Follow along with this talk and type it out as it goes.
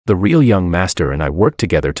The real young master and I worked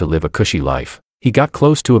together to live a cushy life. He got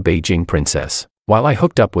close to a Beijing princess, while I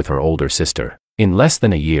hooked up with her older sister. In less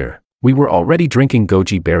than a year, we were already drinking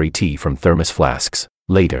goji berry tea from thermos flasks.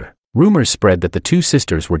 Later, rumors spread that the two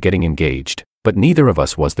sisters were getting engaged, but neither of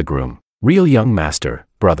us was the groom. Real young master,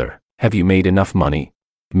 brother, have you made enough money?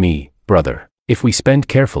 Me, brother, if we spend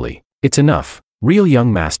carefully, it's enough. Real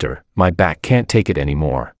young master, my back can't take it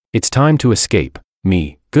anymore. It's time to escape.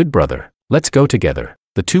 Me, good brother, let's go together.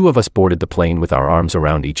 The two of us boarded the plane with our arms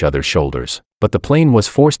around each other's shoulders, but the plane was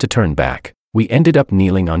forced to turn back. We ended up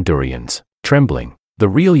kneeling on durians, trembling. The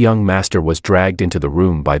real young master was dragged into the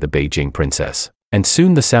room by the Beijing princess, and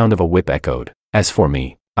soon the sound of a whip echoed. As for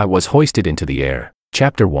me, I was hoisted into the air.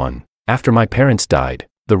 Chapter 1. After my parents died,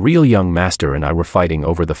 the real young master and I were fighting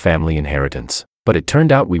over the family inheritance, but it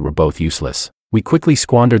turned out we were both useless. We quickly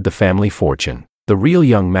squandered the family fortune. The real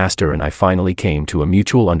young master and I finally came to a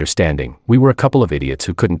mutual understanding. We were a couple of idiots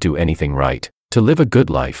who couldn't do anything right. To live a good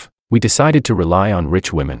life, we decided to rely on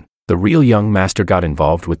rich women. The real young master got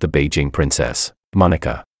involved with the Beijing princess,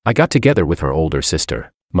 Monica. I got together with her older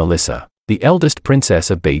sister, Melissa, the eldest princess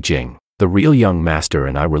of Beijing. The real young master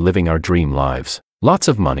and I were living our dream lives. Lots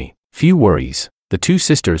of money, few worries. The two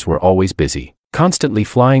sisters were always busy, constantly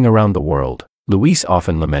flying around the world. Luis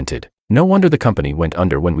often lamented, "No wonder the company went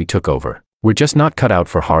under when we took over. We're just not cut out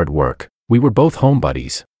for hard work." We were both home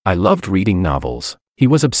buddies. I loved reading novels. He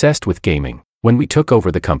was obsessed with gaming. When we took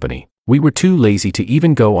over the company, we were too lazy to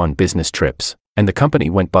even go on business trips, and the company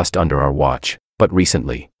went bust under our watch. But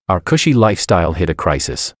recently, our cushy lifestyle hit a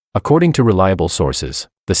crisis. According to reliable sources,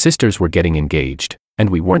 the sisters were getting engaged, and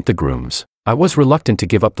we weren't the grooms. I was reluctant to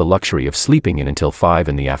give up the luxury of sleeping in until 5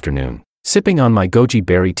 in the afternoon. Sipping on my goji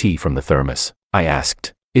berry tea from the thermos, I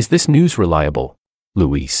asked, "Is this news reliable?"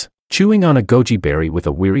 Luis, chewing on a goji berry with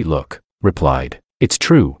a weary look, replied, "It's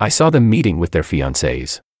true. I saw them meeting with their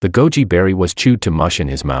fiancés." The goji berry was chewed to mush in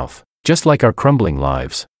his mouth. Just like our crumbling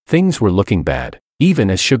lives, things were looking bad. Even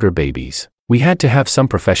as sugar babies, we had to have some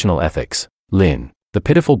professional ethics. Lin, the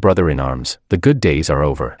pitiful brother in arms, the good days are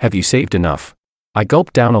over. Have you saved enough? I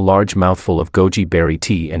gulped down a large mouthful of goji berry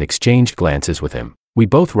tea and exchanged glances with him. We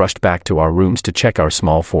both rushed back to our rooms to check our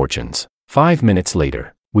small fortunes. 5 minutes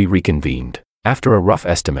later, we reconvened. After a rough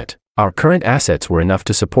estimate, our current assets were enough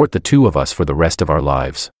to support the two of us for the rest of our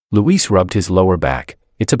lives. Luis rubbed his lower back.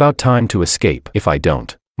 "It's about time to escape. If I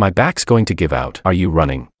don't, my back's going to give out. Are you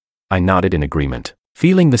running?" I nodded in agreement,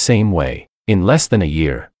 feeling the same way. In less than a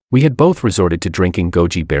year, we had both resorted to drinking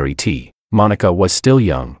goji berry tea. Monica was still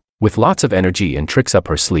young, with lots of energy and tricks up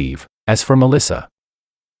her sleeve. As for Melissa,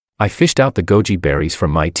 I fished out the goji berries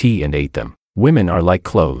from my tea and ate them. Women are like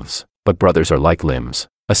clothes, but brothers are like limbs,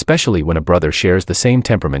 especially when a brother shares the same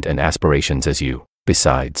temperament and aspirations as you.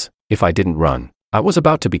 Besides, if I didn't run, I was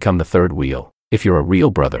about to become the third wheel. If you're a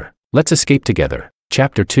real brother, let's escape together.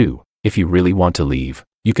 Chapter 2. If you really want to leave,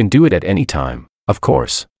 you can do it at any time. Of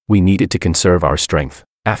course, we needed to conserve our strength.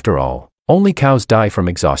 After all, only cows die from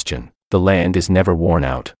exhaustion. The land is never worn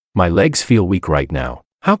out. My legs feel weak right now.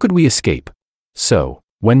 How could we escape? So,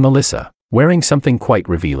 when Melissa, wearing something quite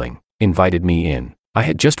revealing, invited me in, I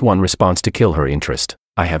had just one response to kill her interest.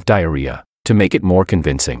 "I have diarrhea." To make it more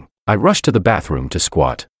convincing, I rushed to the bathroom to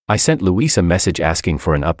squat. I sent Luis a message asking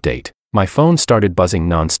for an update. My phone started buzzing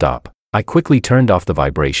non-stop. I quickly turned off the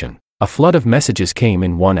vibration. A flood of messages came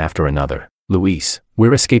in one after another. "Luis,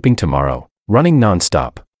 we're escaping tomorrow. Running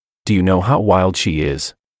non-stop. Do you know how wild she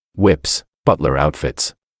is? Whips, butler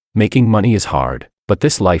outfits. Making money is hard, but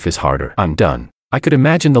this life is harder. I'm done." I could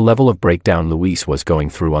imagine the level of breakdown Luis was going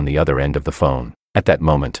through on the other end of the phone. At that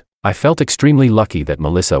moment, I felt extremely lucky that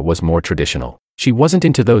Melissa was more traditional. She wasn't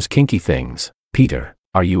into those kinky things. "Peter,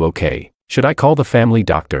 are you okay? Should I call the family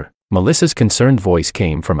doctor?" Melissa's concerned voice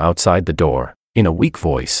came from outside the door. In a weak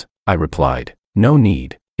voice, I replied, "No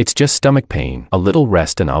need. It's just stomach pain. A little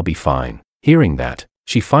rest and I'll be fine." Hearing that,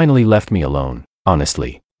 she finally left me alone.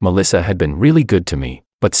 Honestly, Melissa had been really good to me,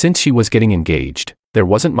 but since she was getting engaged, there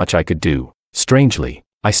wasn't much I could do. Strangely,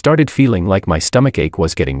 I started feeling like my stomachache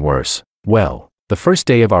was getting worse. Well, the first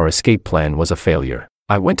day of our escape plan was a failure.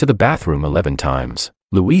 I went to the bathroom 11 times.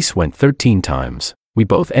 Luis went 13 times. We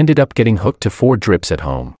both ended up getting hooked to 4 drips at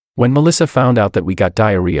home. When Melissa found out that we got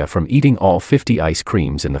diarrhea from eating all 50 ice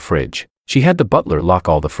creams in the fridge, she had the butler lock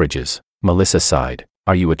all the fridges. Melissa sighed.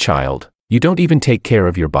 "Are you a child? You don't even take care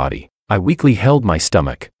of your body." I weakly held my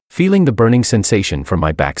stomach, feeling the burning sensation from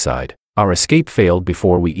my backside. Our escape failed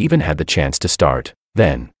before we even had the chance to start.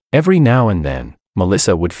 Then, every now and then,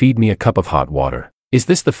 Melissa would feed me a cup of hot water. Is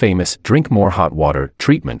this the famous "drink more hot water"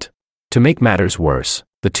 treatment? To make matters worse,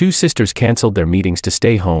 the two sisters canceled their meetings to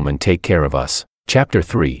stay home and take care of us. Chapter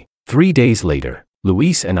 3. 3 days later,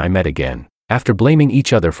 Luis and I met again. After blaming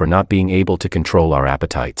each other for not being able to control our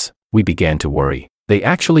appetites, we began to worry. They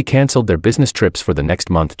actually canceled their business trips for the next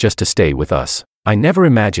month just to stay with us. I never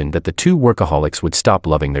imagined that the two workaholics would stop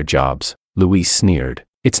loving their jobs. Luis sneered.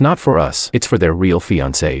 It's not for us, it's for their real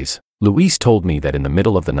fiancés. Luis told me that in the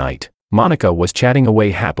middle of the night, Monica was chatting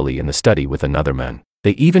away happily in the study with another man.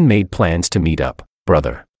 They even made plans to meet up.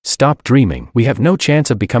 Brother, stop dreaming. We have no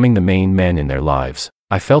chance of becoming the main men in their lives.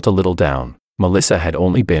 I felt a little down. Melissa had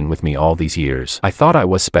only been with me all these years. I thought I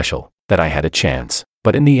was special, that I had a chance.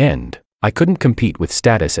 But in the end, I couldn't compete with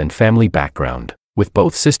status and family background. With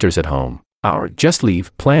both sisters at home, our just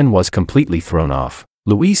leave plan was completely thrown off.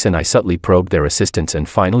 Luis and I subtly probed their assistants and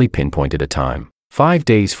finally pinpointed a time. 5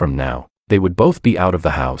 days from now, they would both be out of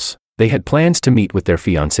the house. They had plans to meet with their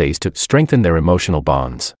fiancés to strengthen their emotional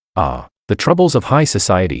bonds. The troubles of high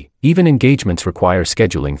society. Even engagements require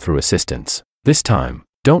scheduling through assistants. This time,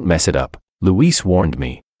 don't mess it up, Luis warned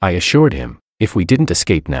me. I assured him, if we didn't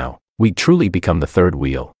escape now, we'd truly become the third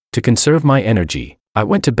wheel. To conserve my energy, I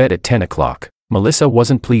went to bed at 10 o'clock. Melissa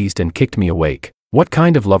wasn't pleased and kicked me awake. What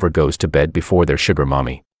kind of lover goes to bed before their sugar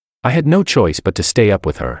mommy? I had no choice but to stay up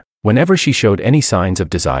with her. Whenever she showed any signs of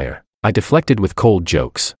desire, I deflected with cold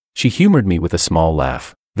jokes. She humored me with a small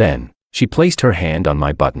laugh. Then, she placed her hand on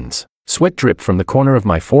my buttons. Sweat dripped from the corner of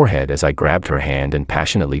my forehead as I grabbed her hand and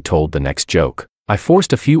passionately told the next joke. I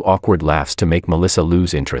forced a few awkward laughs to make Melissa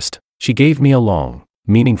lose interest. She gave me a long,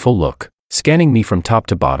 meaningful look, scanning me from top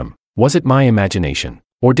to bottom. Was it my imagination,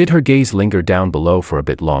 or did her gaze linger down below for a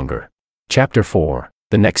bit longer? Chapter 4.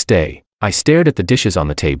 The next day, I stared at the dishes on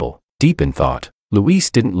the table, deep in thought.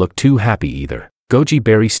 Luis didn't look too happy either. Goji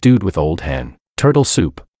berry stewed with old hen, turtle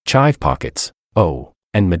soup, chive pockets,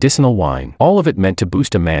 and medicinal wine. All of it meant to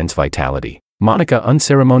boost a man's vitality. Monica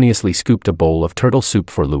unceremoniously scooped a bowl of turtle soup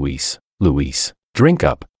for Luis. Luis, drink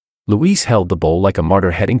up. Luis held the bowl like a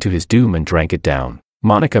martyr heading to his doom and drank it down.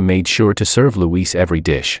 Monica made sure to serve Luis every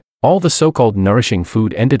dish. All the so-called nourishing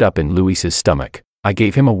food ended up in Luis's stomach. I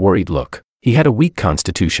gave him a worried look. He had a weak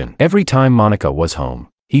constitution. Every time Monica was home,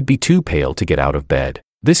 he'd be too pale to get out of bed.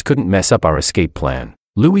 This couldn't mess up our escape plan.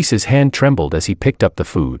 Luis's hand trembled as he picked up the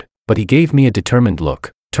food, but he gave me a determined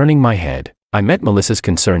look. Turning my head, I met Melissa's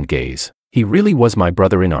concerned gaze. He really was my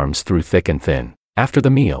brother in arms through thick and thin. After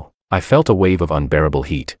the meal, I felt a wave of unbearable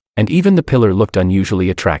heat, and even the pillar looked unusually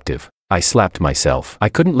attractive. I slapped myself. I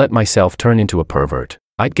couldn't let myself turn into a pervert.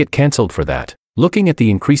 I'd get cancelled for that. Looking at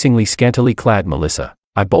the increasingly scantily clad Melissa,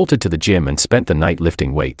 I bolted to the gym and spent the night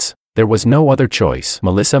lifting weights. There was no other choice.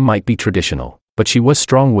 Melissa might be traditional, but she was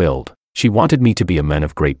strong-willed. She wanted me to be a man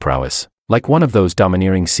of great prowess, like one of those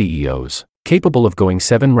domineering CEOs, capable of going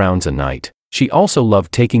 7 rounds a night. She also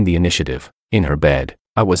loved taking the initiative. In her bed,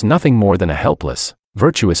 I was nothing more than a helpless,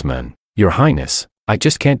 virtuous man. Your Highness, I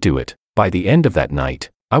just can't do it. By the end of that night,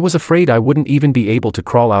 I was afraid I wouldn't even be able to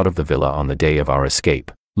crawl out of the villa on the day of our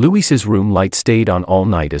escape. Luis's room light stayed on all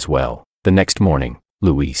night as well. The next morning,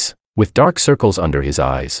 Luis, with dark circles under his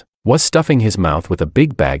eyes, was stuffing his mouth with a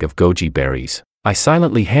big bag of goji berries. I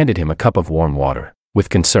silently handed him a cup of warm water. With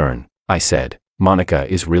concern, I said,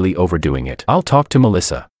 Monica is really overdoing it. I'll talk to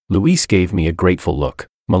Melissa. Luis gave me a grateful look.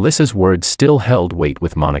 Melissa's words still held weight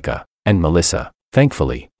with Monica, and Melissa,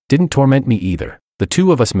 thankfully, didn't torment me either. The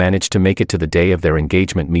two of us managed to make it to the day of their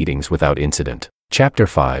engagement meetings without incident. Chapter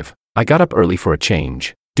 5. I got up early for a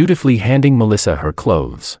change, dutifully handing Melissa her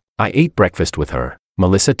clothes. I ate breakfast with her.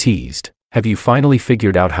 Melissa teased, have you finally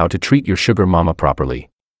figured out how to treat your sugar mama properly?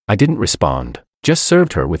 I didn't respond, just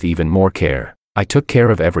served her with even more care. I took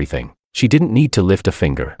care of everything. She didn't need to lift a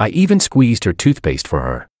finger. I even squeezed her toothpaste for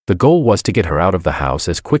her. The goal was to get her out of the house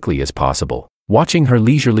as quickly as possible. Watching her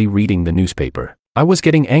leisurely reading the newspaper, I was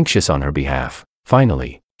getting anxious on her behalf.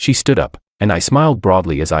 Finally, she stood up, and I smiled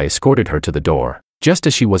broadly as I escorted her to the door. Just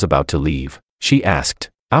as she was about to leave, she asked,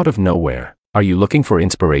 out of nowhere, are you looking for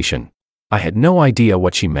inspiration? I had no idea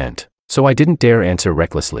what she meant, so I didn't dare answer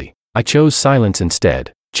recklessly. I chose silence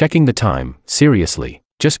instead, checking the time. Seriously,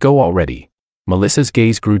 just go already. Melissa's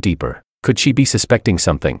gaze grew deeper. Could she be suspecting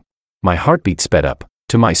something? My heartbeat sped up.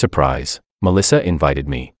 To my surprise, Melissa invited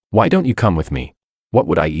me. Why don't you come with me? What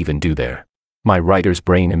would I even do there? My writer's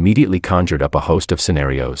brain immediately conjured up a host of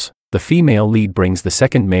scenarios. The female lead brings the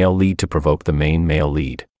second male lead to provoke the main male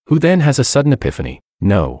lead, who then has a sudden epiphany.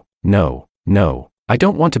 No, no, no, I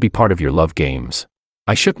don't want to be part of your love games.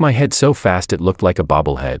 I shook my head so fast it looked like a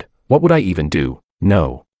bobblehead. What would I even do?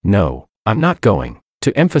 No, no, I'm not going.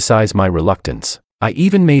 To emphasize my reluctance, I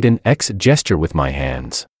even made an X gesture with my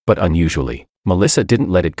hands. But unusually, Melissa didn't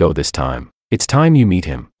let it go this time. It's time you meet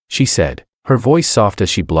him, she said, her voice soft as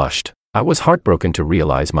she blushed. I was heartbroken to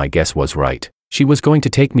realize my guess was right. She was going to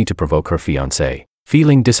take me to provoke her fiancé.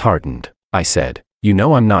 Feeling disheartened, I said, "You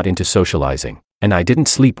know I'm not into socializing, and I didn't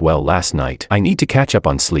sleep well last night. I need to catch up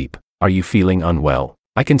on sleep. Are you feeling unwell?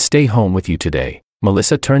 I can stay home with you today."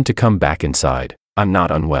 Melissa turned to come back inside. "I'm not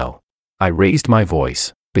unwell." I raised my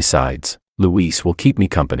voice. "Besides, Luis will keep me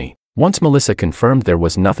company." Once Melissa confirmed there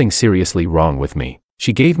was nothing seriously wrong with me,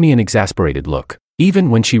 she gave me an exasperated look. Even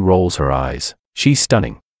when she rolls her eyes, she's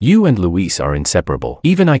stunning. "You and Luis are inseparable.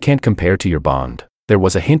 Even I can't compare to your bond." There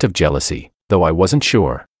was a hint of jealousy, though I wasn't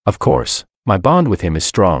sure. Of course, my bond with him is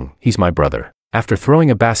strong. He's my brother. After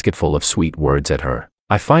throwing a basketful of sweet words at her,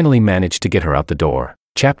 I finally managed to get her out the door.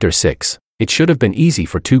 Chapter 6. It should have been easy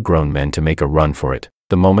for two grown men to make a run for it.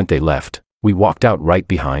 The moment they left, we walked out right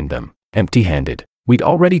behind them, empty-handed. We'd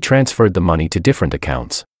already transferred the money to different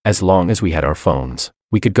accounts. As long as we had our phones,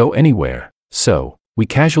 we could go anywhere. So, we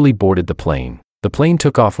casually boarded the plane. The plane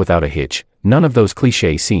took off without a hitch, none of those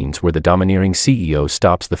cliché scenes where the domineering CEO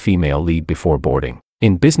stops the female lead before boarding.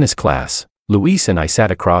 In business class, Luis and I sat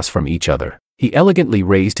across from each other. He elegantly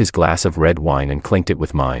raised his glass of red wine and clinked it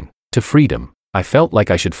with mine. To freedom. I felt like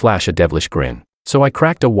I should flash a devilish grin, so I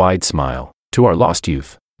cracked a wide smile. "To our lost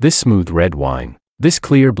youth, this smooth red wine, this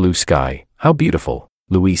clear blue sky, how beautiful,"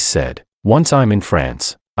 Luis said. "Once I'm in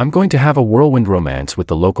France, I'm going to have a whirlwind romance with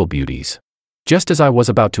the local beauties." Just as I was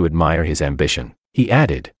about to admire his ambition, he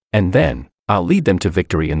added, "And then, I'll lead them to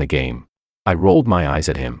victory in the game." I rolled my eyes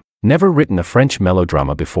at him. "Never written a French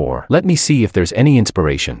melodrama before. Let me see if there's any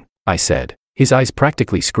inspiration," I said. His eyes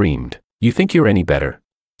practically screamed, "You think you're any better?"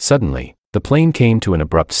 Suddenly, the plane came to an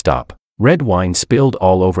abrupt stop. Red wine spilled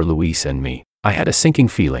all over Luis and me. I had a sinking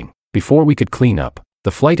feeling. Before we could clean up,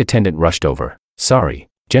 the flight attendant rushed over. "Sorry,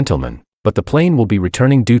 gentlemen, but the plane will be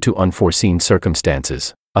returning due to unforeseen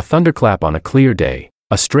circumstances." A thunderclap on a clear day.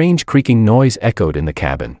 A strange creaking noise echoed in the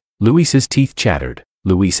cabin. Luis's teeth chattered.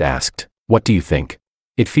 Luis asked, "What do you think?"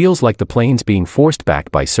 "It feels like the plane's being forced back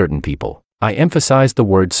by certain people." I emphasized the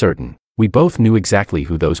word certain. We both knew exactly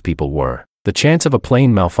who those people were. The chance of a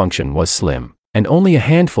plane malfunction was slim, and only a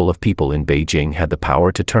handful of people in Beijing had the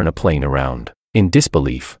power to turn a plane around. In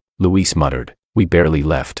disbelief, Luis muttered, "We barely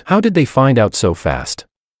left. How did they find out so fast?"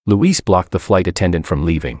 Luis blocked the flight attendant from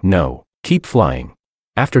leaving. "No, keep flying."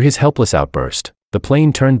 After his helpless outburst, the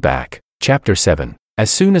plane turned back. Chapter 7.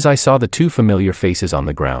 As soon as I saw the two familiar faces on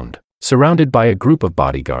the ground, surrounded by a group of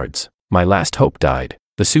bodyguards, my last hope died.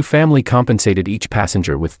 The Su family compensated each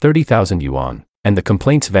passenger with 30,000 yuan, and the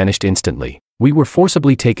complaints vanished instantly. We were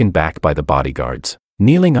forcibly taken back by the bodyguards.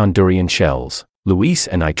 Kneeling on durian shells, Luis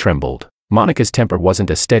and I trembled. Monica's temper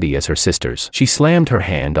wasn't as steady as her sister's. She slammed her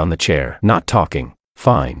hand on the chair. "Not talking.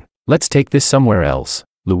 Fine. Let's take this somewhere else."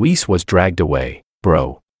 Luis was dragged away.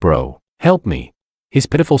 Bro, help me." His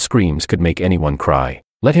pitiful screams could make anyone cry.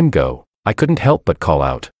 "Let him go." I couldn't help but call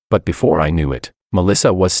out. But before I knew it,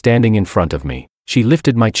 Melissa was standing in front of me. She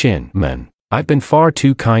lifted my chin. "Man, I've been far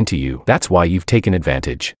too kind to you. That's why you've taken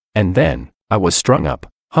advantage." And then, I was strung up,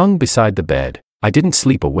 hung beside the bed. I didn't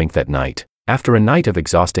sleep a wink that night. After a night of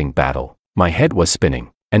exhausting battle, my head was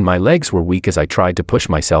spinning, and my legs were weak as I tried to push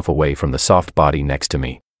myself away from the soft body next to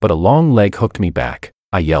me. But a long leg hooked me back.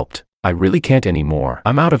 I yelped, "I really can't anymore.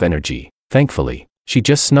 I'm out of energy." Thankfully, she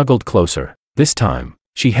just snuggled closer. This time,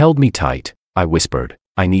 she held me tight. I whispered,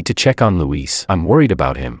 "I need to check on Luis. I'm worried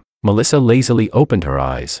about him." Melissa lazily opened her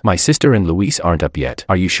eyes. "My sister and Luis aren't up yet.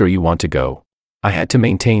 Are you sure you want to go?" I had to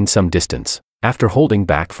maintain some distance. After holding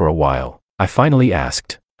back for a while, I finally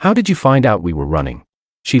asked, "How did you find out we were running?"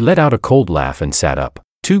 She let out a cold laugh and sat up.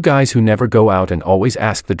 Two guys who never go out and always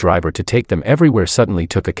ask the driver to take them everywhere suddenly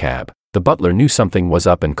took a cab. The butler knew something was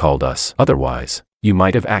up and called us. Otherwise, you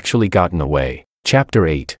might have actually gotten away. Chapter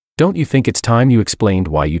 8. Don't you think it's time you explained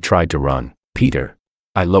why you tried to run, Peter?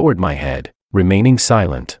 I lowered my head, remaining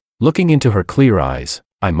silent. Looking into her clear eyes,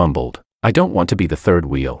 I mumbled, "I don't want to be the third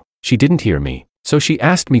wheel." She didn't hear me, so she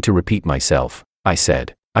asked me to repeat myself. I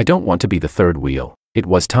said, "I don't want to be the third wheel." It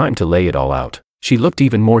was time to lay it all out. She looked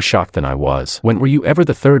even more shocked than I was. "When were you ever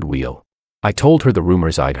the third wheel?" I told her the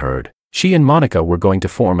rumors I'd heard. She and Monica were going to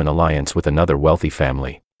form an alliance with another wealthy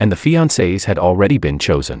family, and the fiancés had already been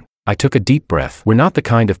chosen. I took a deep breath. "We're not the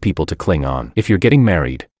kind of people to cling on. If you're getting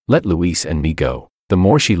married, let Luis and me go." The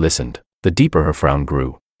more she listened, the deeper her frown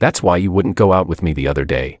grew. "That's why you wouldn't go out with me the other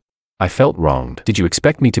day." I felt wronged. "Did you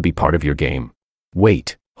expect me to be part of your game?"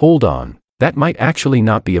 "Wait, hold on. That might actually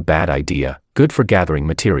not be a bad idea, good for gathering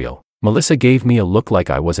material." Melissa gave me a look like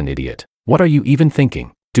I was an idiot. "What are you even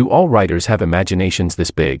thinking? Do all writers have imaginations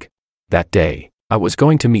this big?" That day, I was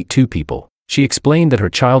going to meet two people. She explained that her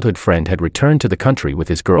childhood friend had returned to the country with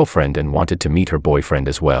his girlfriend and wanted to meet her boyfriend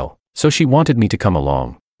as well. So she wanted me to come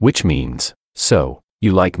along, which means, "So,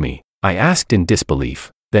 you like me?" I asked in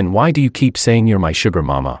disbelief. Then why do you keep saying you're my sugar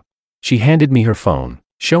mama? She handed me her phone,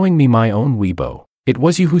 showing me my own Weibo. It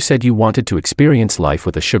was you who said you wanted to experience life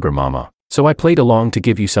with a sugar mama, so I played along to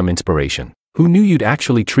give you some inspiration. Who knew you'd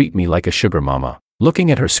actually treat me like a sugar mama?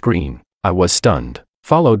 Looking at her screen, I was stunned,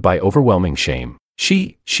 followed by overwhelming shame.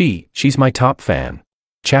 She's my top fan.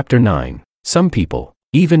 Chapter 9. Some people,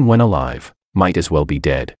 even when alive, might as well be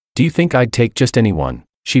dead. Do you think I'd take just anyone?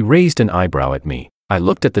 She raised an eyebrow at me. I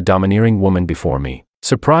looked at the domineering woman before me,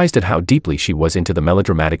 surprised at how deeply she was into the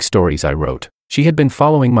melodramatic stories I wrote. She had been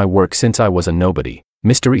following my work since I was a nobody.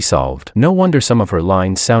 Mystery solved. No wonder some of her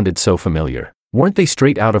lines sounded so familiar. Weren't they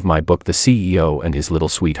straight out of my book The CEO and His Little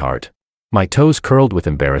Sweetheart? My toes curled with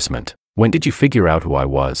embarrassment. When did you figure out who I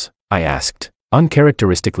was? I asked,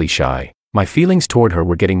 uncharacteristically shy. My feelings toward her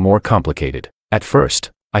were getting more complicated. At first,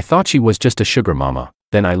 I thought she was just a sugar mama.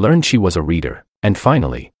 Then I learned she was a reader. And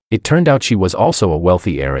finally, it turned out she was also a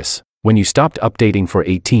wealthy heiress. When you stopped updating for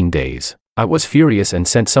 18 days, I was furious and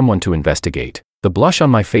sent someone to investigate. The blush on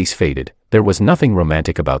my face faded. There was nothing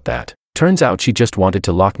romantic about that. Turns out she just wanted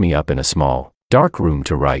to lock me up in a small, dark room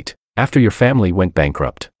to write. After your family went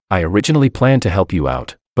bankrupt, I originally planned to help you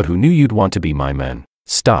out, but who knew you'd want to be my man?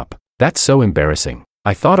 Stop. That's so embarrassing.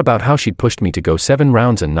 I thought about how she'd pushed me to go 7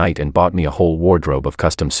 rounds a night and bought me a whole wardrobe of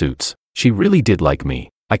custom suits. She really did like me.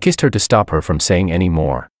 I kissed her to stop her from saying any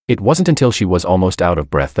more. It wasn't until she was almost out of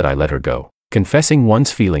breath that I let her go. Confessing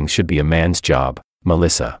one's feelings should be a man's job.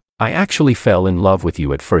 Melissa, I actually fell in love with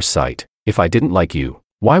you at first sight. If I didn't like you,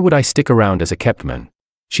 why would I stick around as a kept man?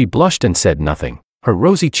 She blushed and said nothing. Her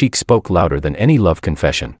rosy cheek spoke louder than any love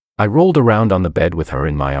confession. I rolled around on the bed with her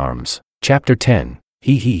in my arms. Chapter 10.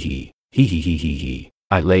 He.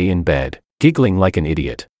 I lay in bed, giggling like an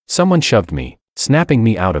idiot. Someone shoved me, snapping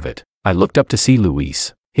me out of it. I looked up to see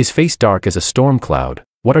Luis, his face dark as a storm cloud.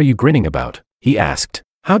 What are you grinning about? He asked.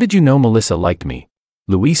 How did you know Melissa liked me?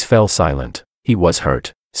 Luis fell silent. He was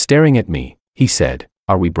hurt. Staring at me, he said,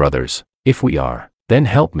 are we brothers? If we are, then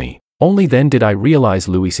help me. Only then did I realize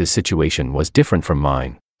Luis's situation was different from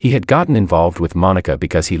mine. He had gotten involved with Monica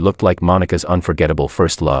because he looked like Monica's unforgettable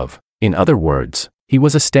first love. In other words, he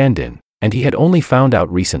was a stand-in. And he had only found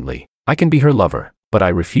out recently. I can be her lover, but I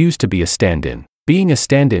refuse to be a stand-in. Being a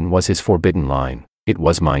stand-in was his forbidden line. It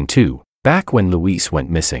was mine too. Back when Luis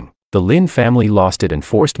went missing, the Lin family lost it and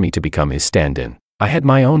forced me to become his stand-in. I had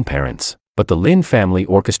my own parents, but the Lin family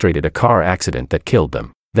orchestrated a car accident that killed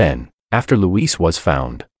them. Then, after Luis was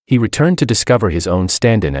found, he returned to discover his own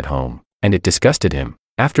stand-in at home, and it disgusted him.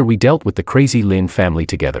 After we dealt with the crazy Lin family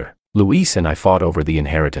together, Luis and I fought over the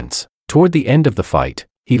inheritance. Toward the end of the fight,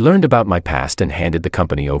 he learned about my past and handed the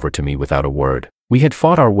company over to me without a word. We had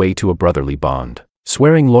fought our way to a brotherly bond,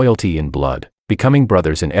 swearing loyalty in blood, becoming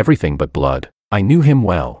brothers in everything but blood. I knew him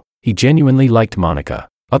well. He genuinely liked Monica.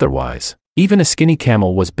 Otherwise, even a skinny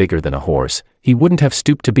camel was bigger than a horse. He wouldn't have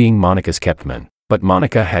stooped to being Monica's keptman. But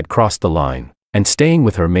Monica had crossed the line, and staying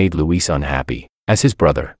with her made Luis unhappy. As his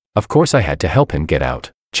brother, of course I had to help him get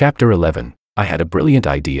out. Chapter 11. I had a brilliant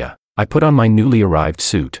idea. I put on my newly arrived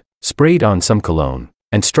suit, sprayed on some cologne,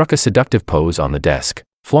 and struck a seductive pose on the desk,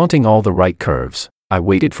 flaunting all the right curves. I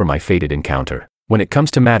waited for my fated encounter. When it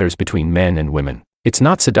comes to matters between men and women, it's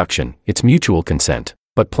not seduction, it's mutual consent.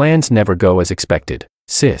 But plans never go as expected.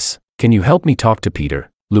 Sis, can you help me talk to Peter?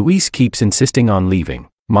 Luis keeps insisting on leaving.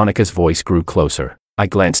 Monica's voice grew closer. I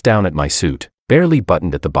glanced down at my suit, barely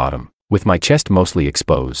buttoned at the bottom, with my chest mostly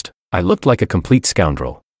exposed. I looked like a complete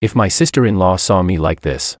scoundrel. If my sister-in-law saw me like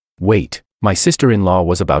this. Wait, my sister-in-law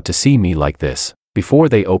was about to see me like this. Before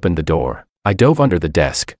they opened the door, I dove under the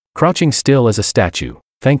desk, crouching still as a statue.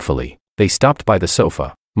 Thankfully, they stopped by the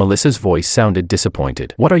sofa. Melissa's voice sounded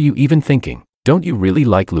disappointed. What are you even thinking? Don't you really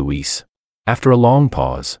like Luis? After a long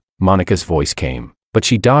pause, Monica's voice came, but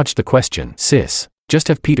she dodged the question. Sis, just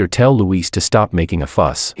have Peter tell Luis to stop making a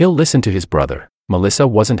fuss. He'll listen to his brother. Melissa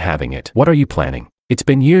wasn't having it. What are you planning? It's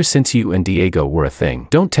been years since you and Diego were a thing.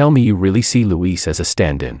 Don't tell me you really see Luis as a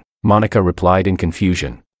stand-in. Monica replied in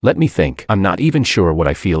confusion. Let me think. I'm not even sure what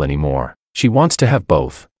I feel anymore. She wants to have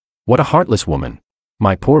both. What a heartless woman.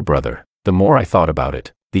 My poor brother. The more I thought about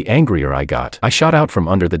it, the angrier I got. I shot out from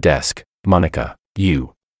under the desk. Monica,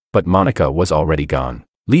 you. But Monica was already gone,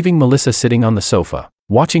 leaving Melissa sitting on the sofa,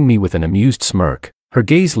 watching me with an amused smirk. Her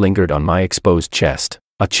gaze lingered on my exposed chest.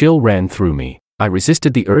 A chill ran through me. I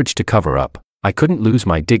resisted the urge to cover up. I couldn't lose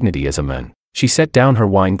my dignity as a man. She set down her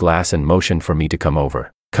wine glass and motioned for me to come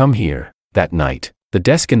over. Come here. That night, the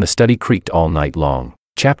desk in the study creaked all night long.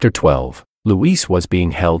 Chapter 12. Luis was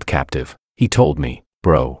being held captive. He told me,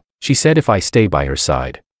 bro, she said if I stay by her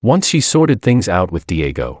side, once she's sorted things out with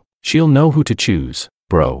Diego, she'll know who to choose.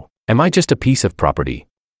 Bro, am I just a piece of property?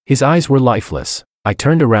 His eyes were lifeless. I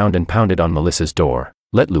turned around and pounded on Melissa's door.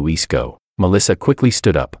 Let Luis go. Melissa quickly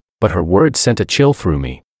stood up, but her words sent a chill through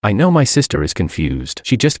me. I know my sister is confused.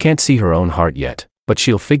 She just can't see her own heart yet, but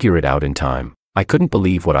she'll figure it out in time. I couldn't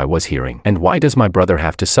believe what I was hearing. And why does my brother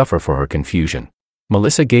have to suffer for her confusion?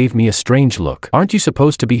 Melissa gave me a strange look. Aren't you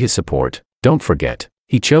supposed to be his support? Don't forget,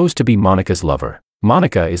 he chose to be Monica's lover.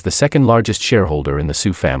 Monica is the second largest shareholder in the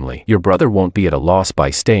Sue family. Your brother won't be at a loss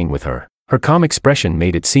by staying with her. Her calm expression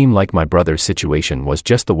made it seem like my brother's situation was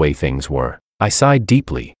just the way things were. I sighed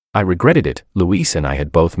deeply. I regretted it. Luis and I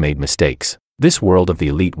had both made mistakes. This world of the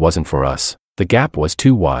elite wasn't for us. The gap was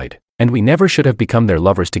too wide, and we never should have become their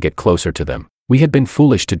lovers to get closer to them. We had been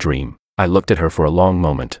foolish to dream. I looked at her for a long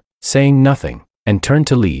moment, saying nothing, and turned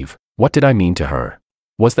to leave. What did I mean to her?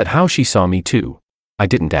 Was that how she saw me too? I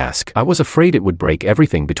didn't ask. I was afraid it would break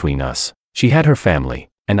everything between us. She had her family,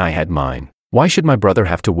 and I had mine. Why should my brother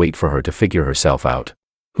have to wait for her to figure herself out?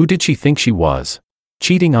 Who did she think she was?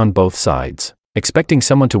 Cheating on both sides, expecting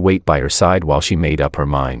someone to wait by her side while she made up her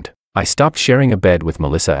mind. I stopped sharing a bed with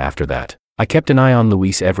Melissa after that. I kept an eye on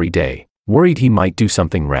Luis every day, worried he might do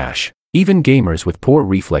something rash. Even gamers with poor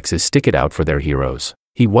reflexes stick it out for their heroes.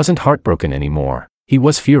 He wasn't heartbroken anymore. He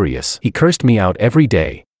was furious. He cursed me out every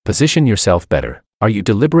day. Position yourself better. Are you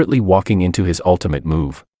deliberately walking into his ultimate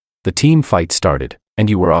move? The team fight started, and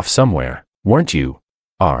you were off somewhere, weren't you?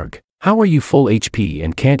 Arg. How are you full HP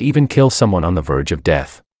and can't even kill someone on the verge of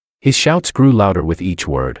death? His shouts grew louder with each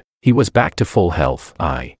word. He was back to full health.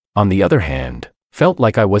 I, on the other hand, felt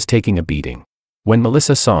like I was taking a beating. When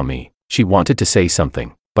Melissa saw me, she wanted to say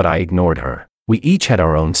something, but I ignored her. We each had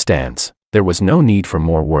our own stance. There was no need for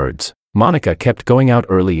more words. Monica kept going out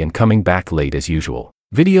early and coming back late as usual.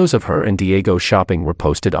 Videos of her and Diego shopping were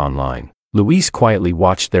posted online. Luis quietly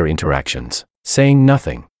watched their interactions, saying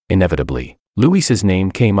nothing. Inevitably, Luis's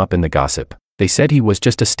name came up in the gossip. They said he was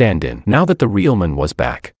just a stand-in. Now that the real man was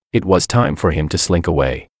back, it was time for him to slink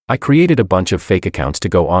away. I created a bunch of fake accounts to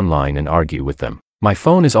go online and argue with them. My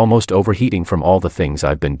phone is almost overheating from all the things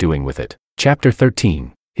I've been doing with it. Chapter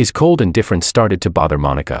 13. His cold indifference started to bother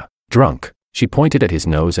Monica. Drunk, she pointed at his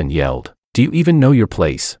nose and yelled, "Do you even know your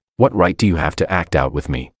place? What right do you have to act out with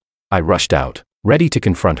me?" I rushed out, ready to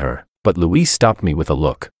confront her, but Luis stopped me with a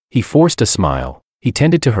look. He forced a smile. He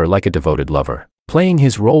tended to her like a devoted lover, playing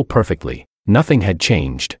his role perfectly. Nothing had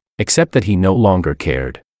changed, except that he no longer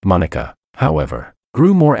cared. Monica, however,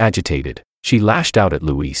 grew more agitated. She lashed out at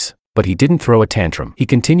Luis, but he didn't throw a tantrum. He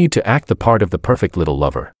continued to act the part of the perfect little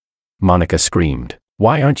lover. Monica screamed,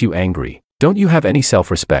 "Why aren't you angry? Don't you have any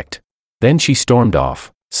self-respect?" Then she stormed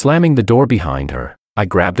off, slamming the door behind her. I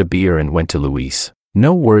grabbed a beer and went to Luis.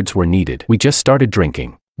 No words were needed. We just started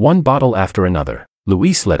drinking, one bottle after another.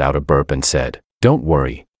 Luis let out a burp and said, "Don't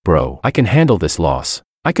worry, bro. I can handle this loss."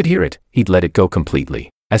 I could hear it. He'd let it go completely.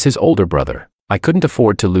 As his older brother, I couldn't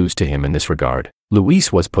afford to lose to him in this regard.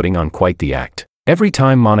 Luis was putting on quite the act. Every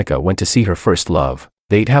time Monica went to see her first love,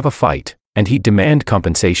 they'd have a fight, and he'd demand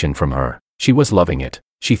compensation from her. She was loving it.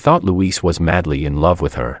 She thought Luis was madly in love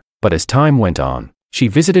with her. But as time went on, she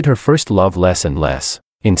visited her first love less and less.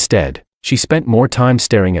 Instead, she spent more time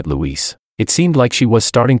staring at Luis. It seemed like she was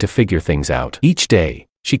starting to figure things out. Each day,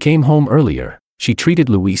 she came home earlier. She treated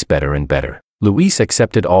Luis better and better. Luis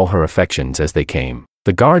accepted all her affections as they came.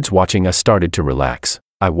 The guards watching us started to relax.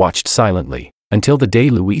 I watched silently, until the day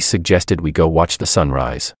Luis suggested we go watch the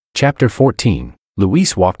sunrise. Chapter 14.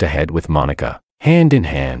 Luis walked ahead with Monica, hand in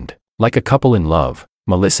hand, like a couple in love.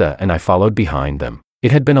 Melissa and I followed behind them.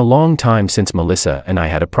 It had been a long time since Melissa and I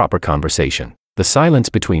had a proper conversation. The silence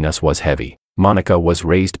between us was heavy. Monica was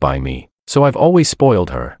raised by me, so I've always spoiled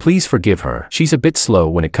her. Please forgive her. She's a bit slow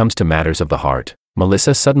when it comes to matters of the heart.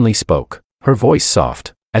 Melissa suddenly spoke, her voice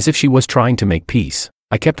soft, as if she was trying to make peace.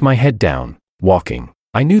 I kept my head down, walking.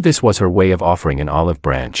 I knew this was her way of offering an olive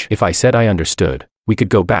branch. If I said I understood, we could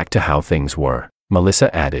go back to how things were.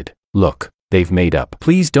 Melissa added, "Look, they've made up.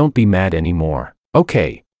 Please don't be mad anymore.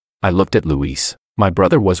 Okay." I looked at Luis. My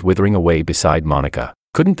brother was withering away beside Monica.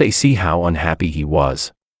 Couldn't they see how unhappy he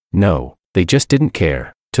was? No, they just didn't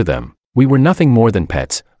care. To them, we were nothing more than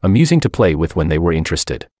pets, amusing to play with when they were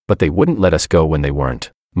interested, but they wouldn't let us go when they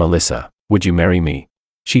weren't. "Melissa, would you marry me?"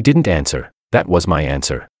 She didn't answer. That was my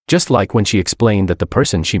answer. Just like when she explained that the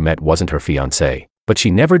person she met wasn't her fiancé, but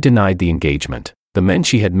she never denied the engagement. The man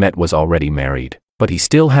she had met was already married, but he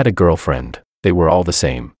still had a girlfriend. They were all the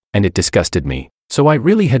same, and it disgusted me. So I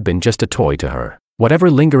really had been just a toy to her.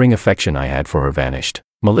 Whatever lingering affection I had for her vanished.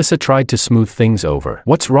 Melissa tried to smooth things over.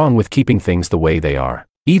 "What's wrong with keeping things the way they are?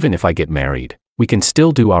 Even if I get married, we can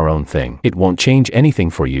still do our own thing. It won't change anything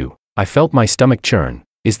for you." I felt my stomach churn.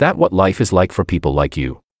 Is that what life is like for people like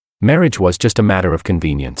you? Marriage was just a matter of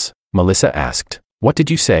convenience, Melissa asked. What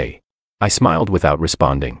did you say? I smiled without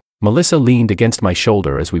responding. Melissa leaned against my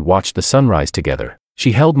shoulder as we watched the sunrise together.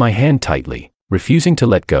 She held my hand tightly, refusing to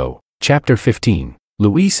let go. Chapter 15.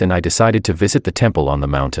 Luis and I decided to visit the temple on the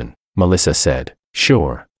mountain. Melissa said,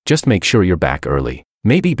 "Sure, just make sure you're back early."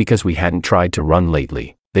 Maybe because we hadn't tried to run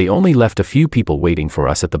lately, they only left a few people waiting for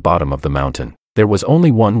us at the bottom of the mountain. There was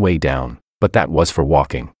only one way down, but that was for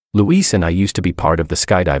walking. Luis and I used to be part of the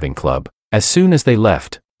skydiving club. As soon as they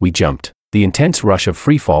left, we jumped. The intense rush of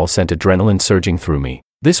freefall sent adrenaline surging through me.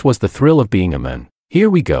 This was the thrill of being a man. Here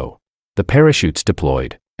we go. The parachutes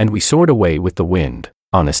deployed, and we soared away with the wind.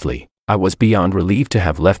 Honestly, I was beyond relieved to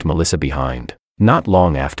have left Melissa behind. Not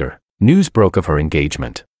long after, news broke of her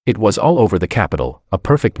engagement. It was all over the capital, a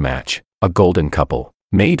perfect match, a golden couple,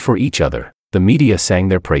 made for each other. The media sang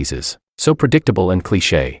their praises, so predictable and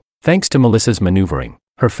cliché. Thanks to Melissa's maneuvering,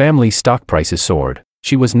 her family's stock prices soared.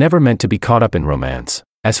 She was never meant to be caught up in romance.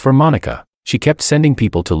 As for Monica, she kept sending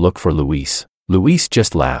people to look for Luis. Luis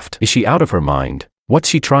just laughed. Is she out of her mind? What's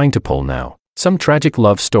she trying to pull now? Some tragic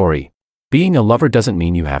love story? Being a lover doesn't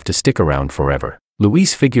mean you have to stick around forever.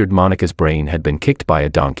 Luis figured Monica's brain had been kicked by a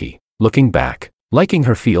donkey. Looking back, liking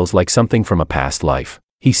her feels like something from a past life,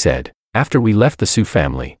 he said. After we left the Sue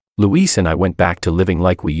family, Luis and I went back to living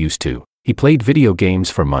like we used to. He played video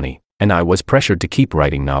games for money, and I was pressured to keep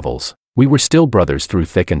writing novels. We were still brothers through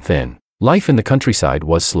thick and thin. Life in the countryside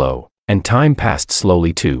was slow, and time passed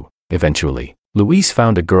slowly too. Eventually, Luis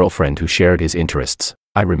found a girlfriend who shared his interests.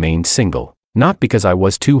 I remained single, not because I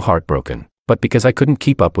was too heartbroken, but because I couldn't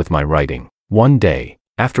keep up with my writing. One day,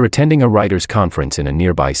 after attending a writers' conference in a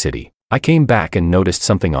nearby city, I came back and noticed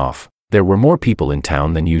something off. There were more people in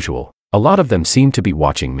town than usual. A lot of them seemed to be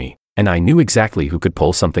watching me, and I knew exactly who could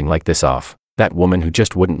pull something like this off. That woman who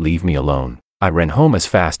just wouldn't leave me alone. I ran home as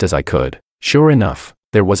fast as I could. Sure enough,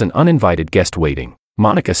 there was an uninvited guest waiting.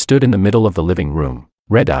 Monica stood in the middle of the living room,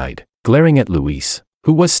 red-eyed, glaring at Luis,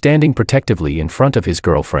 who was standing protectively in front of his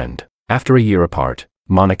girlfriend. After a year apart,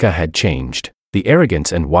 Monica had changed. The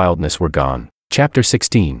arrogance and wildness were gone. Chapter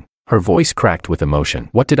 16. Her voice cracked with emotion.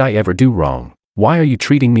 What did I ever do wrong? Why are you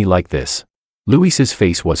treating me like this? Luis's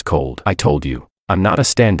face was cold. I told you, I'm not a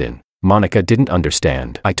stand-in. Monica didn't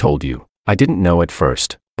understand. I told you, I didn't know at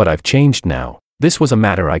first, but I've changed now. This was a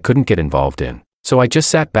matter I couldn't get involved in, so I just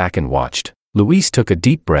sat back and watched. Luis took a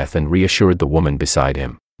deep breath and reassured the woman beside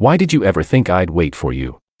him. Why did you ever think I'd wait for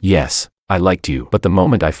you? Yes, I liked you, but the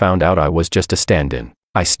moment I found out I was just a stand-in,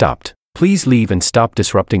 I stopped. Please leave and stop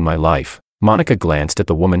disrupting my life. Monica glanced at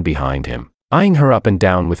the woman behind him, eyeing her up and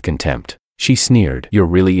down with contempt. She sneered. You're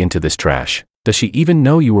really into this trash. Does she even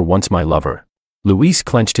know you were once my lover? Luis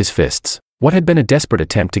clenched his fists. What had been a desperate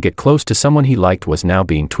attempt to get close to someone he liked was now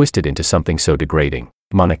being twisted into something so degrading.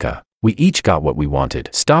 Monica, we each got what we wanted.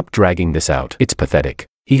 Stop dragging this out. It's pathetic.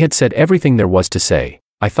 He had said everything there was to say.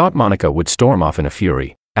 I thought Monica would storm off in a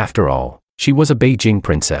fury. After all, she was a Beijing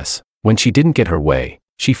princess. When she didn't get her way,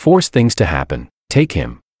 she forced things to happen. Take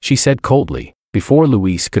him, she said coldly. Before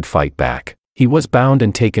Luis could fight back, he was bound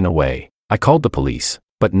and taken away. I called the police,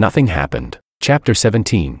 but nothing happened. Chapter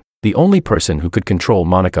 17. The only person who could control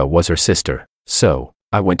Monica was her sister, so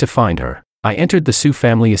I went to find her. I entered the Sue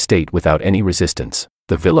family estate without any resistance.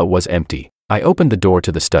 The villa was empty. I opened the door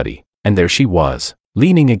to the study, and there she was,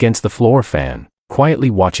 leaning against the floor fan,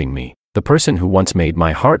 quietly watching me. The person who once made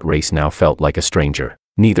my heart race now felt like a stranger.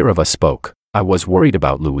 Neither of us spoke. I was worried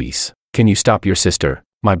about Luis. Can you stop your sister?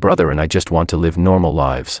 My brother and I just want to live normal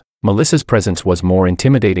lives. Melissa's presence was more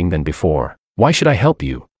intimidating than before. Why should I help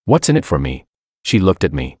you? What's in it for me? She looked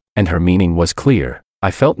at me, and her meaning was clear.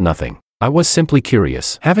 I felt nothing. I was simply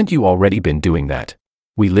curious. Haven't you already been doing that?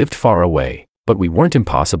 We lived far away, but we weren't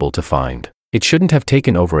impossible to find. It shouldn't have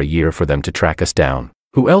taken over a year for them to track us down.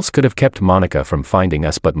 Who else could have kept Monica from finding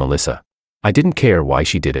us but Melissa? I didn't care why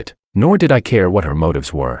she did it, nor did I care what her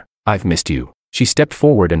motives were. I've missed you. She stepped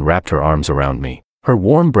forward and wrapped her arms around me. Her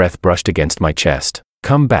warm breath brushed against my chest.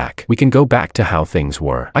 Come back. We can go back to how things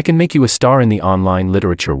were. I can make you a star in the online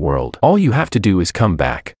literature world. All you have to do is come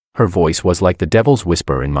back. Her voice was like the devil's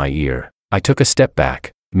whisper in my ear. I took a step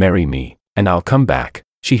back. Marry me, and I'll come back.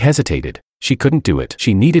 She hesitated. She couldn't do it.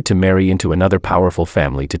 She needed to marry into another powerful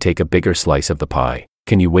family to take a bigger slice of the pie.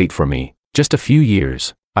 Can you wait for me? Just a few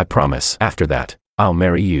years. I promise. After that, I'll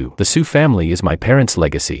marry you. The Sue family is my parents'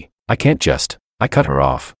 legacy. I can't just. I cut her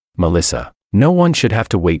off. Melissa, no one should have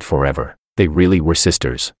to wait forever. They really were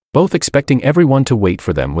sisters, both expecting everyone to wait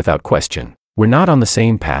for them without question. We're not on the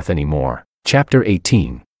same path anymore. Chapter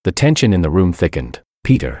 18. The tension in the room thickened.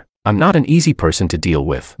 Peter, I'm not an easy person to deal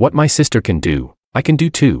with. What my sister can do, I can do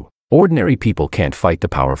too. Ordinary people can't fight the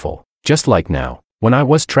powerful. Just like now, when I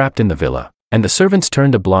was trapped in the villa, and the servants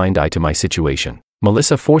turned a blind eye to my situation.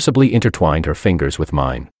 Melissa forcibly intertwined her fingers with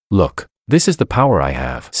mine. Look, this is the power I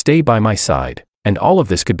have. Stay by my side, and all of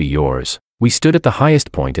this could be yours. We stood at the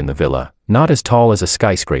highest point in the villa, not as tall as a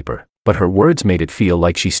skyscraper, but her words made it feel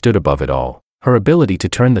like she stood above it all. Her ability to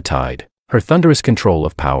turn the tide, her thunderous control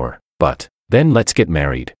of power. But then let's get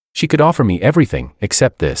married. She could offer me everything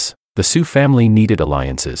except this. The Sue family needed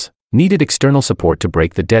alliances, needed external support to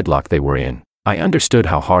break the deadlock they were in. I understood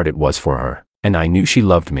how hard it was for her, and I knew she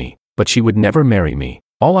loved me, but she would never marry me.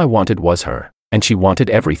 All I wanted was her, and she wanted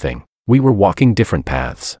everything. We were walking different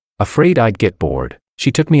paths. Afraid I'd get bored,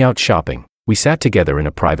 she took me out shopping. We sat together in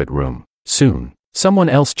a private room. Soon, someone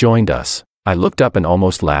else joined us. I looked up and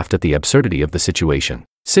almost laughed at the absurdity of the situation.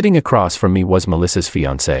 Sitting across from me was Melissa's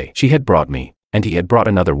fiancé. She had brought me, and he had brought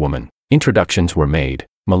another woman. Introductions were made.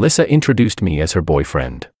 Melissa introduced me as her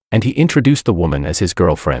boyfriend, and he introduced the woman as his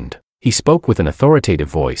girlfriend. He spoke with an authoritative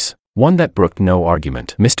voice, one that brooked no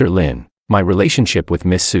argument. Mr. Lin, my relationship with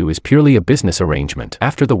Miss Sue is purely a business arrangement.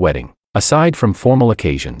 After the wedding, aside from formal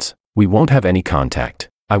occasions, we won't have any contact.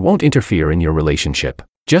 I won't interfere in your relationship,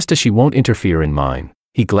 just as she won't interfere in mine.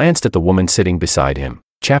 He glanced at the woman sitting beside him.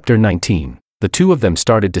 Chapter 19. The two of them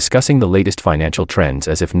started discussing the latest financial trends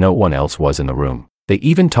as if no one else was in the room. They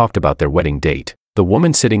even talked about their wedding date. The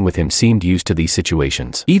woman sitting with him seemed used to these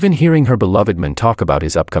situations. Even hearing her beloved man talk about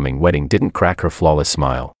his upcoming wedding didn't crack her flawless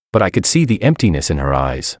smile, but I could see the emptiness in her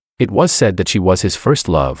eyes. It was said that she was his first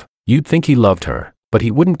love. You'd think he loved her, but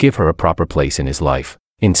he wouldn't give her a proper place in his life.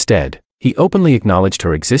 Instead, he openly acknowledged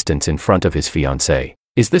her existence in front of his fiancée.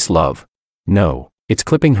 Is this love? No, it's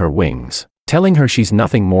clipping her wings, telling her she's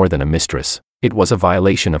nothing more than a mistress. It was a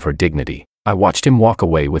violation of her dignity. I watched him walk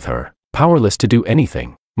away with her, powerless to do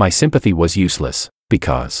anything. My sympathy was useless,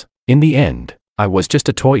 because, in the end, I was just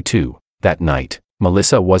a toy too. That night,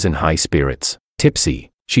 Melissa was in high spirits.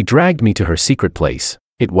 Tipsy, she dragged me to her secret place.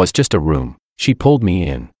 It was just a room. She pulled me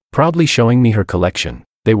in, proudly showing me her collection.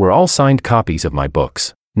 They were all signed copies of my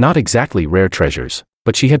books. Not exactly rare treasures,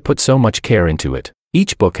 but she had put so much care into it.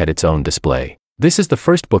 Each book had its own display. This is the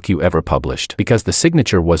first book you ever published, because the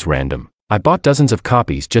signature was random. I bought dozens of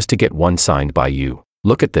copies just to get one signed by you.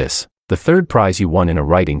 Look at this, the third prize you won in a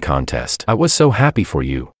writing contest. I was so happy for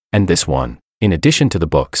you. And this one. In addition to the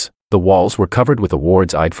books, the walls were covered with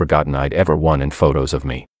awards I'd forgotten I'd ever won and photos of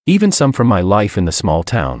me. Even some from my life in the small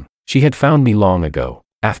town. She had found me long ago.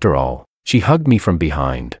 After all, she hugged me from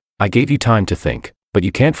behind. I gave you time to think, but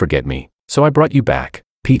you can't forget me, so I brought you back.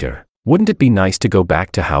 Peter, wouldn't it be nice to go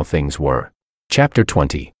back to how things were? Chapter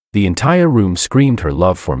 20. The entire room screamed her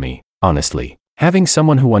love for me. Honestly, having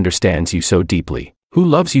someone who understands you so deeply, who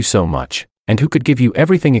loves you so much, and who could give you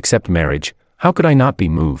everything except marriage, how could I not be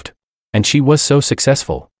moved? And she was so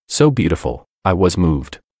successful, so beautiful. I was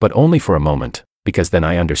moved, but only for a moment, because then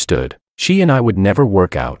I understood. She and I would never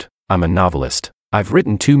work out. I'm a novelist. I've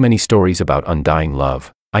written too many stories about undying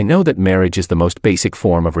love. I know that marriage is the most basic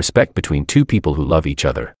form of respect between two people who love each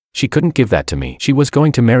other. She couldn't give that to me. She was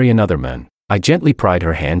going to marry another man. I gently pried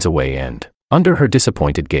her hands away and, under her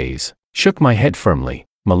disappointed gaze, shook my head firmly.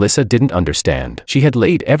 Melissa didn't understand. She had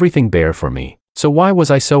laid everything bare for me. So why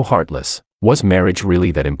was I so heartless? Was marriage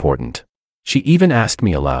really that important? She even asked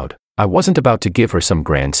me aloud. I wasn't about to give her some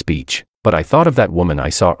grand speech, but I thought of that woman I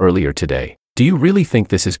saw earlier today. Do you really think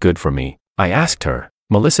this is good for me? I asked her.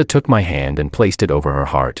 Melissa took my hand and placed it over her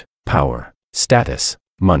heart. Power, status,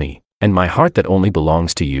 money, and my heart that only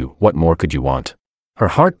belongs to you. What more could you want? Her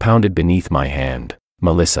heart pounded beneath my hand.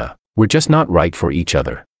 Melissa, we're just not right for each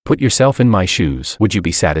other. Put yourself in my shoes. Would you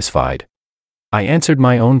be satisfied? I answered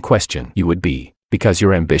my own question. You would be, because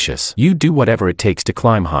you're ambitious. You'd do whatever it takes to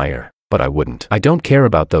climb higher, but I wouldn't. I don't care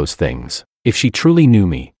about those things. If she truly knew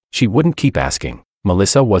me, she wouldn't keep asking.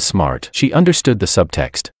 Melissa was smart. She understood the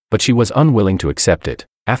subtext, but she was unwilling to accept it.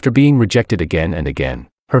 After being rejected again and again,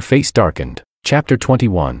 her face darkened. Chapter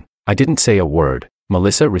 21. I didn't say a word.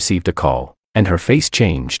 Melissa received a call, and her face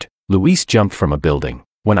changed. Luis jumped from a building.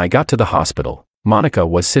 When I got to the hospital, Monica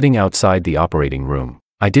was sitting outside the operating room.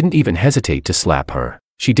 I didn't even hesitate to slap her.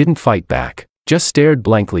 She didn't fight back, just stared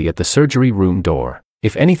blankly at the surgery room door.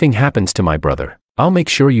 If anything happens to my brother, I'll make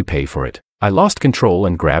sure you pay for it. I lost control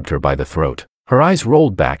and grabbed her by the throat. Her eyes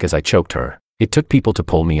rolled back as I choked her. It took people to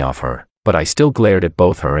pull me off her, but I still glared at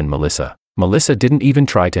both her and Melissa. Melissa didn't even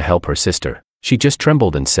try to help her sister. She just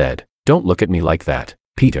trembled and said, "Don't look at me like that,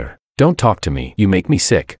 Peter. Don't talk to me. You make me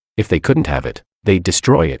sick." If they couldn't have it, they'd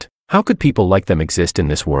destroy it. How could people like them exist in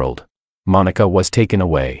this world? Monica was taken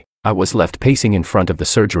away. I was left pacing in front of the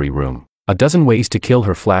surgery room. A dozen ways to kill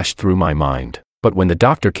her flashed through my mind. But when the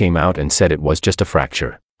doctor came out and said it was just a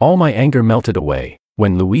fracture, all my anger melted away.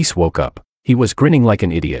 When Luis woke up, he was grinning like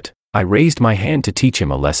an idiot. I raised my hand to teach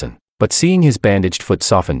him a lesson. but seeing his bandaged foot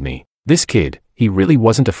softened me. This kid, he really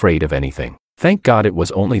wasn't afraid of anything. Thank God it was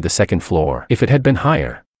only the second floor. If it had been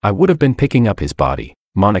higher, I would have been picking up his body.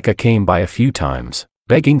 Monica came by a few times,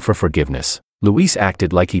 begging for forgiveness. Luis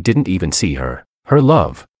acted like he didn't even see her. Her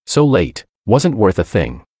love, so late, wasn't worth a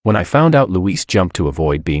thing. When I found out Luis jumped to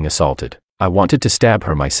avoid being assaulted, I wanted to stab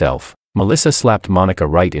her myself. Melissa slapped Monica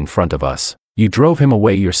right in front of us. You drove him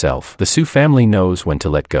away yourself. The Su family knows when to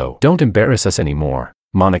let go. Don't embarrass us anymore.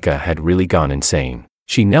 Monica had really gone insane.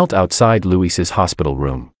 She knelt outside Luis's hospital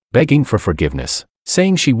room, begging for forgiveness,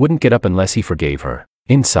 saying she wouldn't get up unless he forgave her.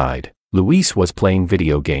 Inside, Luis was playing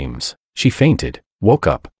video games. She fainted, woke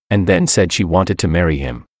up, and then said she wanted to marry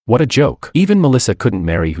him. What a joke. Even Melissa couldn't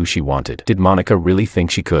marry who she wanted. Did Monica really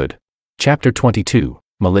think she could? Chapter 22.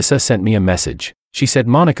 Melissa sent me a message. She said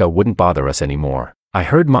Monica wouldn't bother us anymore. I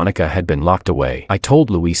heard Monica had been locked away. I told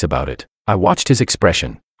Luis about it. I watched his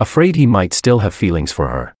expression, afraid he might still have feelings for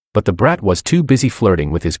her. But the brat was too busy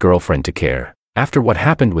flirting with his girlfriend to care. After what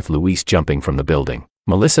happened with Luis jumping from the building,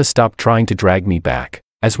 Melissa stopped trying to drag me back.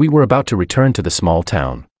 As we were about to return to the small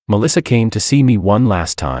town, Melissa came to see me one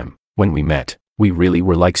last time. When we met, we really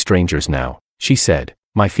were like strangers now. She said,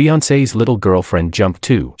 my fiancé's little girlfriend jumped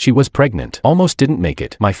too. She was pregnant. Almost didn't make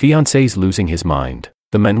it. My fiancé's losing his mind.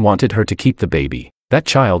 The men wanted her to keep the baby. That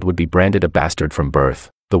child would be branded a bastard from birth.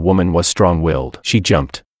 The woman was strong-willed. She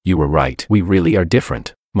jumped. You were right. We really are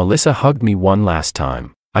different. Melissa hugged me one last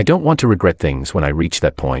time. I don't want to regret things when I reach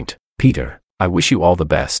that point. Peter, I wish you all the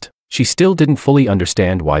best. She still didn't fully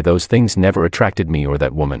understand why those things never attracted me or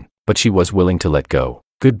that woman, but she was willing to let go.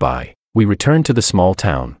 Goodbye. We returned to the small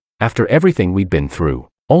town. After everything we'd been through,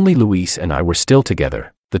 only Luis and I were still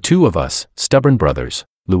together. The two of us, stubborn brothers.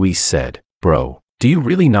 Luis said, bro, do you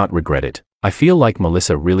really not regret it? I feel like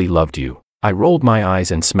Melissa really loved you. I rolled my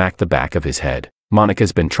eyes and smacked the back of his head.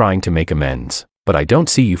 Monica's been trying to make amends, but I don't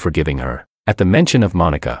see you forgiving her. At the mention of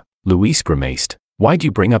Monica, Luis grimaced. Why'd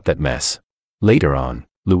you bring up that mess? Later on,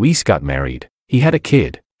 Luis got married. He had a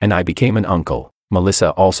kid, and I became an uncle. Melissa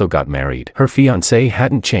also got married. Her fiancé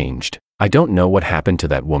hadn't changed. I don't know what happened to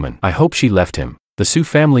that woman. I hope she left him. The Su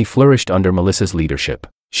family flourished under Melissa's leadership.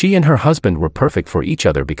 She and her husband were perfect for each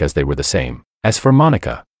other because they were the same. As for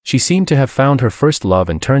Monica, she seemed to have found her first love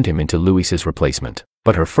and turned him into Luis's replacement.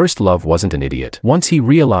 But her first love wasn't an idiot. Once he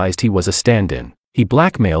realized he was a stand-in, he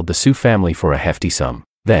blackmailed the Su family for a hefty sum.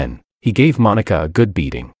 Then, he gave Monica a good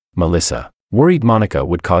beating. Melissa, worried Monica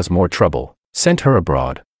would cause more trouble, sent her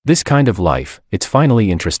abroad. This kind of life, it's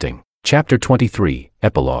finally interesting. Chapter 23,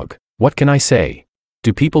 Epilogue. What can I say?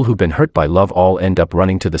 Do people who've been hurt by love all end up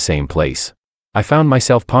running to the same place? I found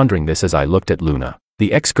myself pondering this as I looked at Luna,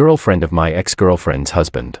 the ex-girlfriend of my ex-girlfriend's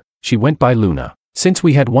husband. She went by Luna. Since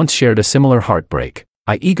we had once shared a similar heartbreak,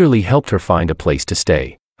 I eagerly helped her find a place to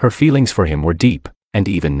stay. Her feelings for him were deep, and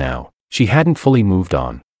even now, she hadn't fully moved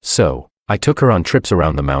on. So, I took her on trips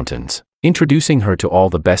around the mountains, introducing her to all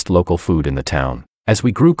the best local food in the town. As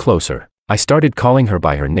we grew closer, I started calling her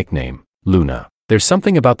by her nickname, Luna. There's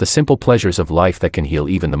something about the simple pleasures of life that can heal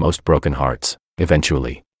even the most broken hearts.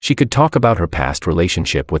 Eventually, she could talk about her past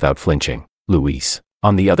relationship without flinching. Luis,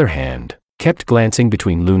 on the other hand, kept glancing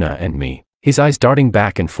between Luna and me, his eyes darting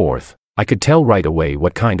back and forth. I could tell right away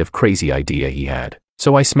what kind of crazy idea he had.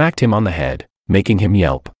 So I smacked him on the head, making him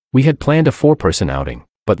yelp. We had planned a 4-person outing,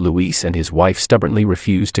 but Luis and his wife stubbornly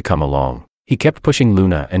refused to come along. He kept pushing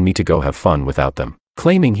Luna and me to go have fun without them,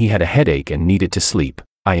 claiming he had a headache and needed to sleep.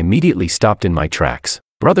 I immediately stopped in my tracks.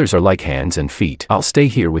 Brothers are like hands and feet. I'll stay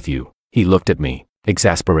here with you. He looked at me,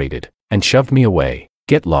 exasperated, and shoved me away.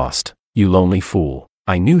 Get lost, you lonely fool.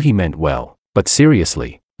 I knew he meant well, but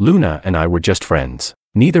seriously, Luna and I were just friends.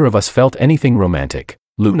 Neither of us felt anything romantic.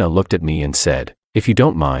 Luna looked at me and said, if you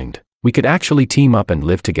don't mind, we could actually team up and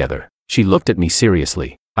live together. She looked at me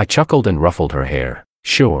seriously. I chuckled and ruffled her hair.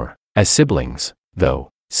 Sure, as siblings, though.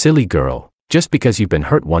 Silly girl. Just because you've been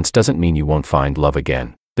hurt once doesn't mean you won't find love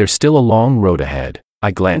again. There's still a long road ahead.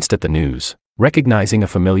 I glanced at the news, recognizing a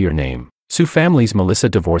familiar name. Su family's Melissa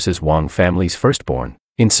divorces Wang family's firstborn.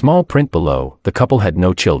 In small print below, the couple had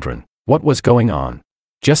no children. What was going on?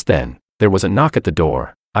 Just then, there was a knock at the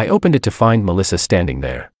door. I opened it to find Melissa standing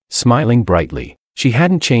there, smiling brightly. She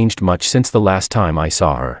hadn't changed much since the last time I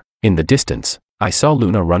saw her. In the distance, I saw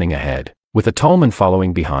Luna running ahead, with a tall man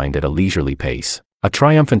following behind at a leisurely pace. A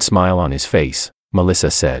triumphant smile on his face,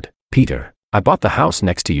 Melissa said, Peter, I bought the house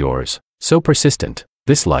next to yours. So persistent.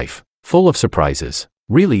 This life, full of surprises,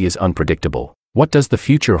 really is unpredictable. What does the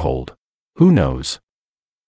future hold? Who knows?